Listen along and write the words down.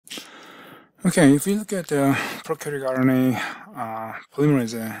Okay, if we look at the prokaryotic RNA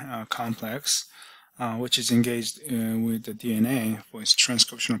polymerase complex, which is engaged with the DNA for its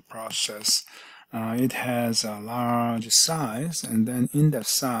transcriptional process, it has a large size, and then in that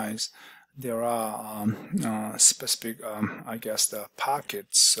size, there are specific, I guess, the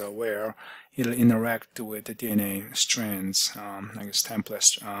pockets where it'll interact with the DNA strands, I guess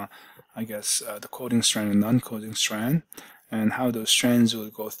templates, the coding strand and non-coding strand, and how those strands will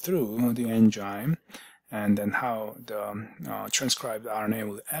go through the enzyme, and then how the transcribed RNA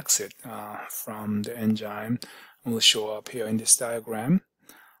will exit from the enzyme will show up here in this diagram.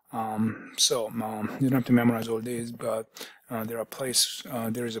 You don't have to memorize all these, but there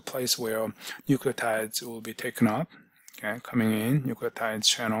is a place where nucleotides will be taken up, okay, coming in, nucleotides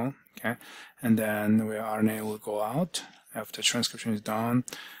channel, okay, and then where RNA will go out after transcription is done,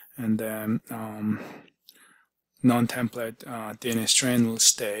 and then non-template DNA strand will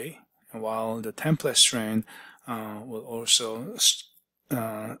stay, while the template strand will also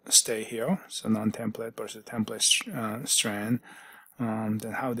stay here. So non-template versus template strand.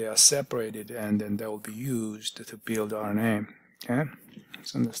 Then how they are separated, and then they will be used to build RNA. Okay,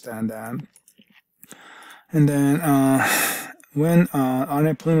 let's understand that. And then when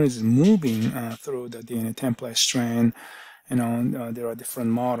RNA polymerase is moving through the DNA template strand, there are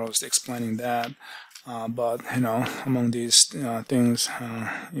different models explaining that. But among these things,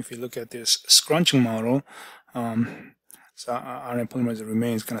 if you look at this scrunching model, so RNA polymerase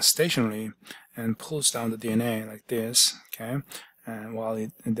remains kind of stationary and pulls down the DNA like this, okay, and while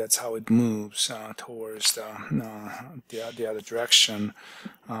that's how it moves towards the other direction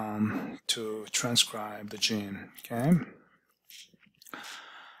to transcribe the gene, okay.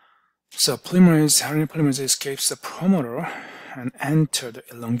 So RNA polymerase escapes the promoter and enter the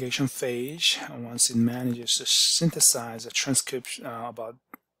elongation phase once it manages to synthesize a transcript about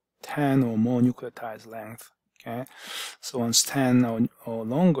 10 or more nucleotides length. Okay, so once 10 or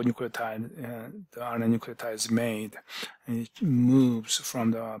longer nucleotide, the RNA nucleotide is made, and it moves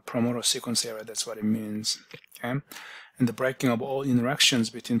from the promoter sequence area. That's what it means. Okay, and the breaking of all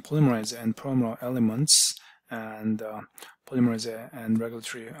interactions between polymerase and promoter elements and polymerase and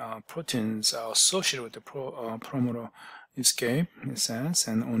regulatory proteins are associated with the promoter escape, it says,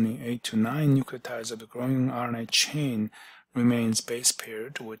 and only 8 to 9 nucleotides of the growing RNA chain remains base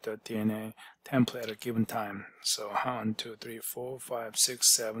paired with the DNA template at a given time. So 1, 2, 3, 4, 5, 6,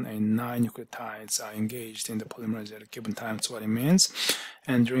 7, 8, 9 nucleotides are engaged in the polymerase at a given time. That's what it means.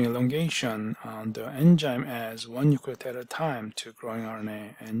 And during elongation, the enzyme adds 1 nucleotide at a time to growing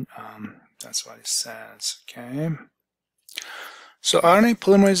RNA, and that's what it says. Okay. So RNA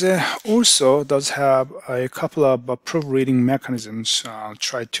polymerase also does have a couple of proofreading mechanisms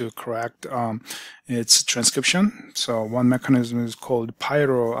try to correct its transcription. So one mechanism is called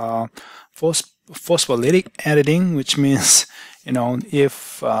phospholytic editing, which means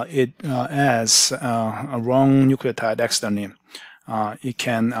if it adds a wrong nucleotide accidentally, it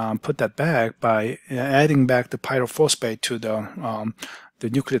can put that back by adding back the pyrophosphate to the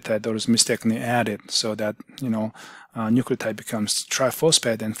nucleotide that was mistakenly added, so that nucleotide becomes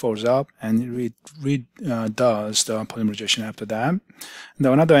triphosphate and folds up, and it redoes the polymerization after that.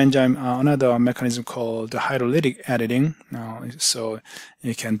 Now another mechanism called the hydrolytic editing. So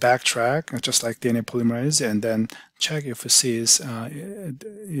it can backtrack just like DNA polymerase, and then check if it sees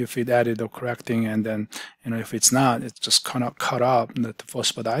if it added the correct thing, and then if it's not, it's just kind of cut up the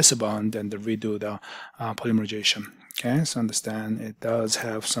phosphodiesterone, then redo the polymerization. Okay, so understand it does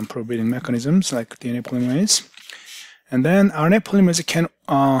have some proofreading mechanisms like DNA polymerase. And then RNA polymerase can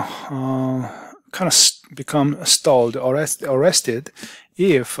kind of become stalled or arrested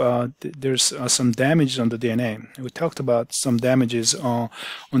if there's some damage on the DNA. We talked about some damages on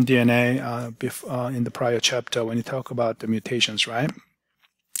DNA in the prior chapter when you talk about the mutations, right?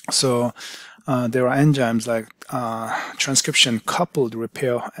 So there are enzymes like transcription coupled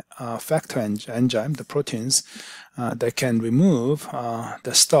repair factor enzyme, the proteins, that can remove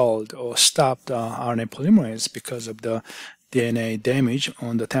the stalled or stopped RNA polymerase because of the DNA damage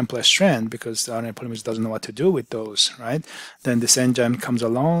on the template strand, because the RNA polymerase doesn't know what to do with those, right? Then this enzyme comes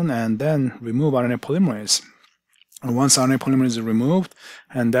along and then remove RNA polymerase. And once RNA polymerase is removed,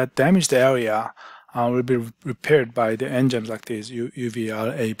 and that damaged area will be repaired by the enzymes like these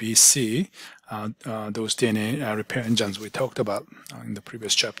UVR-ABC, those DNA repair enzymes we talked about in the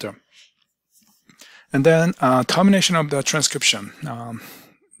previous chapter. And then termination of the transcription.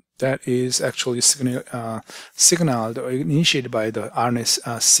 That is actually signaled or initiated by the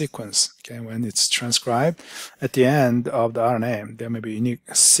RNA sequence. Okay, when it's transcribed, at the end of the RNA, there may be a unique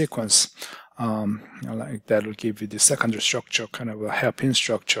sequence like that will give you the secondary structure, kind of a hairpin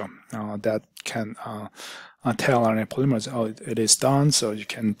structure that can tell RNA polymerase, oh, it is done, so you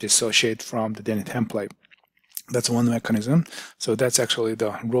can dissociate from the DNA template. That's one mechanism. So that's actually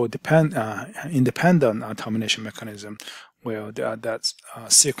the row independent termination mechanism, where that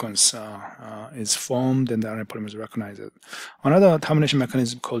sequence is formed and the RNA polymerase recognizes it. Another termination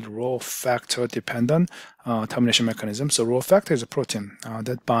mechanism called row factor dependent termination mechanism. So row factor is a protein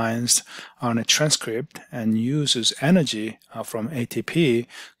that binds RNA transcript and uses energy from ATP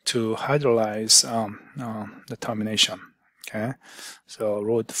to hydrolyze the termination. Okay, so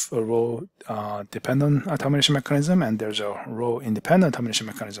row dependent termination mechanism, and there's a row independent termination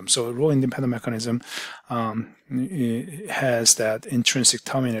mechanism. So a row independent mechanism has that intrinsic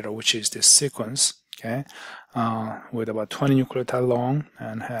terminator, which is this sequence, okay, with about 20 nucleotide long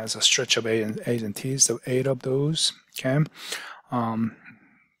and has a stretch of A's and T's, so 8 of those, okay.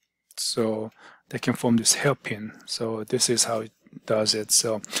 So they can form this hairpin. So this is how it does it.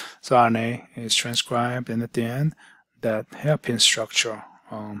 So RNA is transcribed, and at the end, that hairpin structure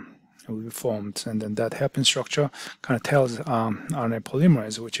will be formed, and then that hairpin structure kind of tells RNA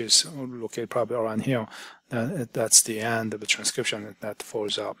polymerase, which is located probably around here, that that's the end of the transcription that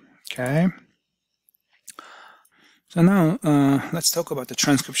folds up. Okay. So now let's talk about the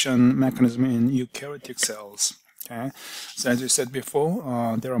transcription mechanism in eukaryotic cells. Okay. So as we said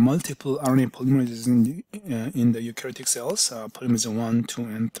before, there are multiple RNA polymerases in the eukaryotic cells, polymerase 1, 2,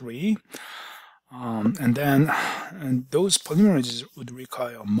 and 3. And those polymerases would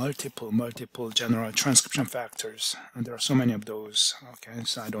require multiple general transcription factors, and there are so many of those. Okay,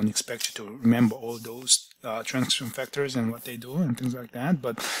 so I don't expect you to remember all those transcription factors and what they do and things like that,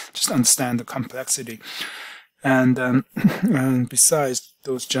 but just understand the complexity. And besides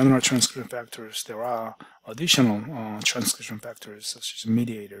those general transcription factors, there are additional transcription factors such as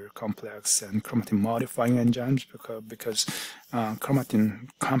mediator complex and chromatin modifying enzymes, because chromatin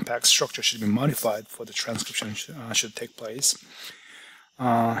compact structure should be modified for the transcription should take place.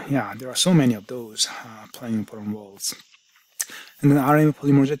 Yeah, there are so many of those playing important roles. And then RNA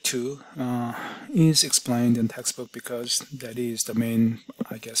polymerase 2 is explained in textbook because that is the main,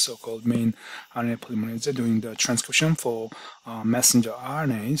 I guess, so-called main RNA polymerase doing the transcription for messenger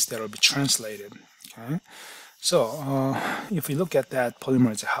RNAs that will be translated. Okay, so if we look at that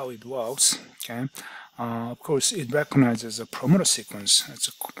polymerase, how it works, okay, of course it recognizes a promoter sequence. It's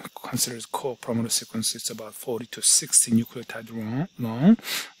considered a core promoter sequence. It's about 40 to 60 nucleotide long.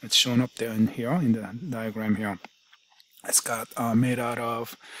 It's shown up there in here in the diagram here. It's got made out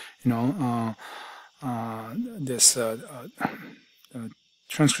of, this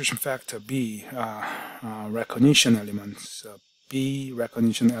transcription factor B recognition elements. B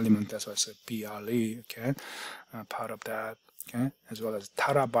recognition element, that's why I said BRE, okay, part of that, okay, as well as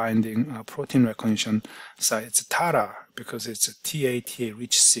TARA binding protein recognition site. It's TARA because it's a TATA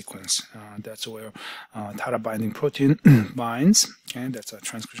rich sequence. That's where TARA binding protein binds, okay, that's a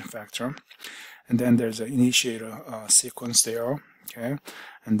transcription factor. And then there's an initiator sequence there, okay,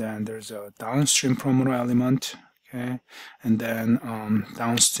 and then there's a downstream promoter element, okay, and then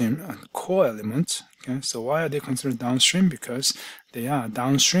downstream core elements. Okay, so why are they considered downstream? Because they are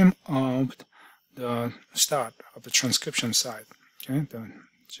downstream of the start of the transcription site. Okay, the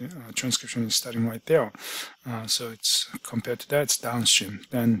transcription is starting right there. So it's compared to that, it's downstream.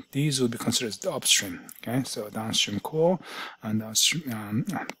 Then these will be considered the upstream. Okay, so downstream core and downstream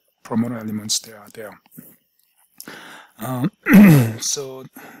promoter elements, they are there. So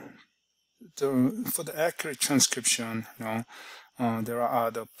for the accurate transcription, there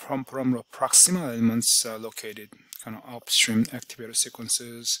are the proximal elements located kind of upstream activator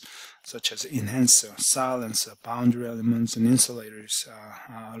sequences, such as enhancer, silencer, boundary elements, and insulators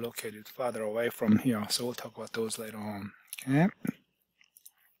are located farther away from here. So we'll talk about those later on. Okay.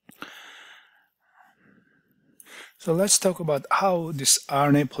 So let's talk about how this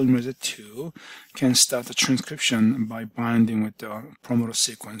RNA polymerase 2 can start the transcription by binding with the promoter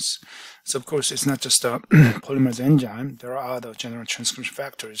sequence. So of course, it's not just a polymerase enzyme. There are other general transcription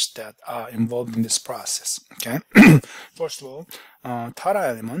factors that are involved in this process. Okay. First of all, TARA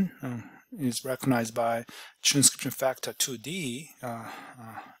element is recognized by transcription factor 2D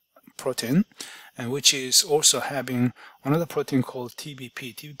protein, and which is also having another protein called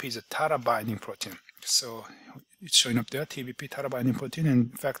TBP. TBP is a TARA binding protein. So it's showing up there, TBP, TARA binding protein,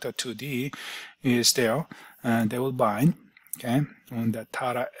 and factor 2D is there, and they will bind, okay, on that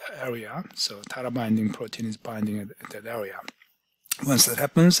TARA area. So TARA binding protein is binding at that area. Once that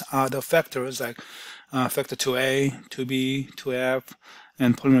happens, other factors like factor 2A, 2B, 2F,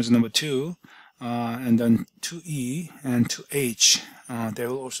 and polymerase number 2, and then 2E and 2H they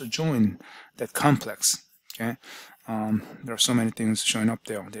will also join that complex. Okay, there are so many things showing up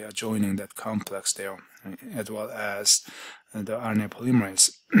there. They are joining that complex there, as well as the RNA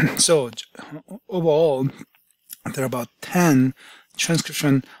polymerase. So overall, there are about 10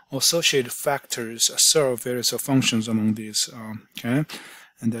 transcription associated factors serve various functions among these. Okay,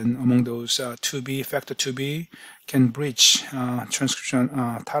 and then among those, 2B, factor 2B can bridge transcription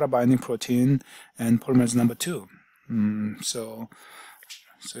TARA binding protein and polymerase number 2. So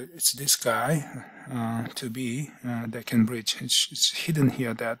it's this guy, 2B, that can bridge. It's hidden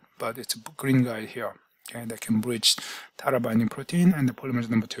here, but it's a green guy here. Okay, that can bridge TARA binding protein and the polymerase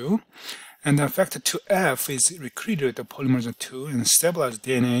number 2. And then factor 2F is recruited the polymerase 2 and stabilize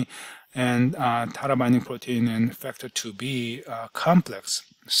DNA and TARA binding protein and factor 2B complex.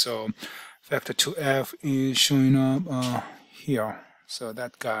 So factor 2F is showing up here. So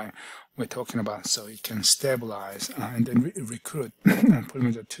that guy we're talking about. So it can stabilize and then recruit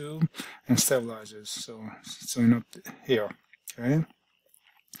polymerase 2 and stabilizes. So it's showing up here. Okay.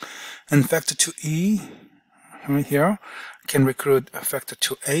 And factor 2E right here can recruit factor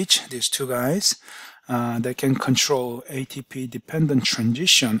 2H, these two guys. They can control ATP-dependent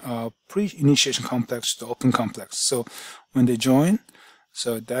transition of pre-initiation complex to open complex. So when they join,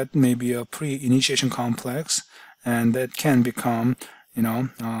 so that may be a pre-initiation complex, and that can become,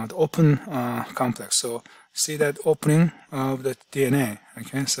 the open complex. So see that opening of the DNA.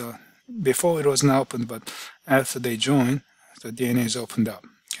 Okay, so before it was not open, but after they join, the DNA is opened up.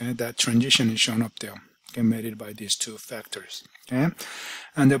 Okay, that transition is shown up there. Okay, mediated by these two factors. Okay,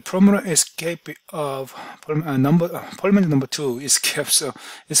 and the promoter escape of polymerase number 2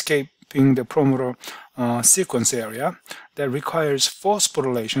 escaping the promoter sequence area that requires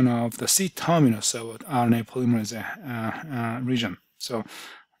phosphorylation of the C terminus of RNA polymerase region. So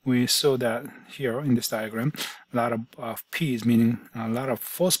we saw that here in this diagram, a lot of P's, meaning a lot of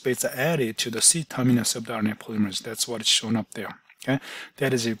phosphates are added to the C terminus of the RNA polymerase. That's what is shown up there. Okay,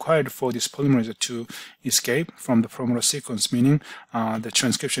 that is required for this polymerase to escape from the promoter sequence, meaning the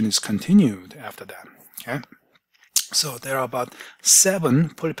transcription is continued after that. Okay, so there are about 7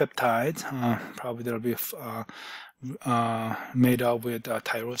 polypeptides. Probably they'll be made up with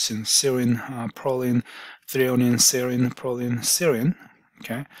tyrosine, serine, proline, threonine, serine, proline, serine.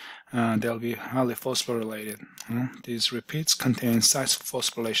 Okay, they'll be highly phosphorylated. These repeats contain site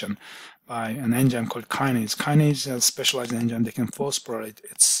phosphorylation by an enzyme called kinase. Kinase is a specialized enzyme that can phosphorylate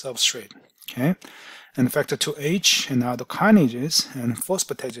its substrate. Okay, and factor 2H and other kinases and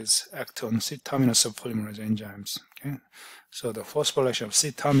phosphatases act on C terminus of polymerase enzymes. Okay, so the phosphorylation of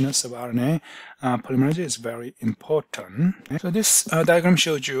C terminus of RNA polymerase is very important. Okay? So this diagram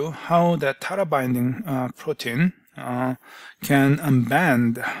shows you how the TARA binding protein can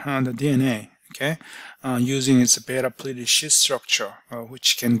unband the DNA. Okay, using its beta-pleated sheet structure,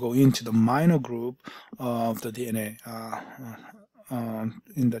 which can go into the minor group of the DNA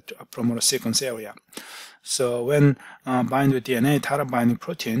in the promoter sequence area. So when bind with DNA, TARA binding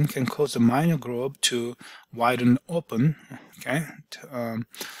protein can cause the minor group to widen open. Okay,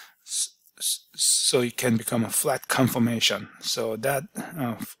 so it can become a flat conformation. So that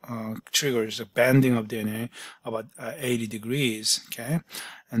triggers a bending of DNA about 80 degrees. Okay,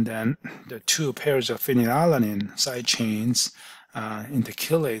 and then the 2 pairs of phenylalanine side chains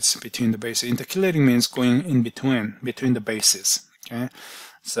intercalates between the bases. Intercalating means going in between the bases. Okay,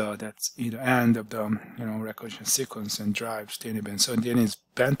 so that's either end of the recognition sequence and drives DNA bend. So DNA is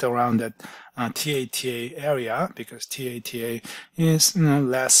bent around that TATA area because TATA is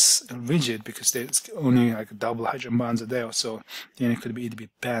less rigid because there's only like double hydrogen bonds there. So DNA could either be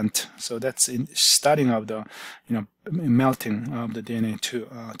bent. So that's in starting of the melting of the DNA to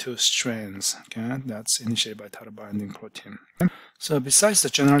two strands. Okay, that's initiated by TARA binding protein. So besides the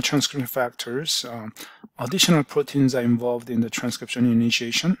general transcription factors, additional proteins are involved in the transcription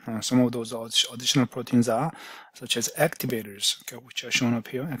initiation. Some of those additional proteins are such as activators, okay, which are shown up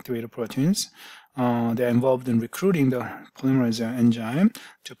here, activator proteins. They are involved in recruiting the polymerase enzyme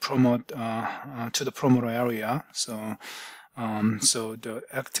to promote to the promoter area. So the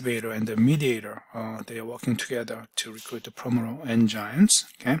activator and the mediator, they are working together to recruit the promoter enzymes.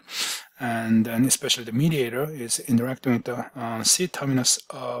 Okay, and then especially the mediator is interacting with the C terminus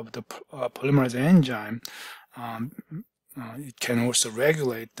of the polymerase enzyme. It can also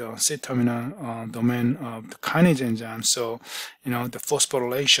regulate the C-terminal domain of the kinase enzyme. So, the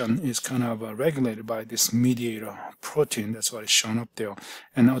phosphorylation is kind of regulated by this mediator protein. That's what is shown up there.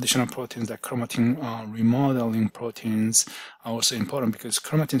 And additional proteins like chromatin remodeling proteins are also important because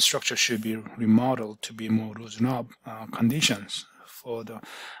chromatin structure should be remodeled to be more loosened up conditions for the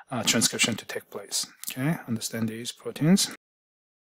transcription to take place. Okay, understand these proteins.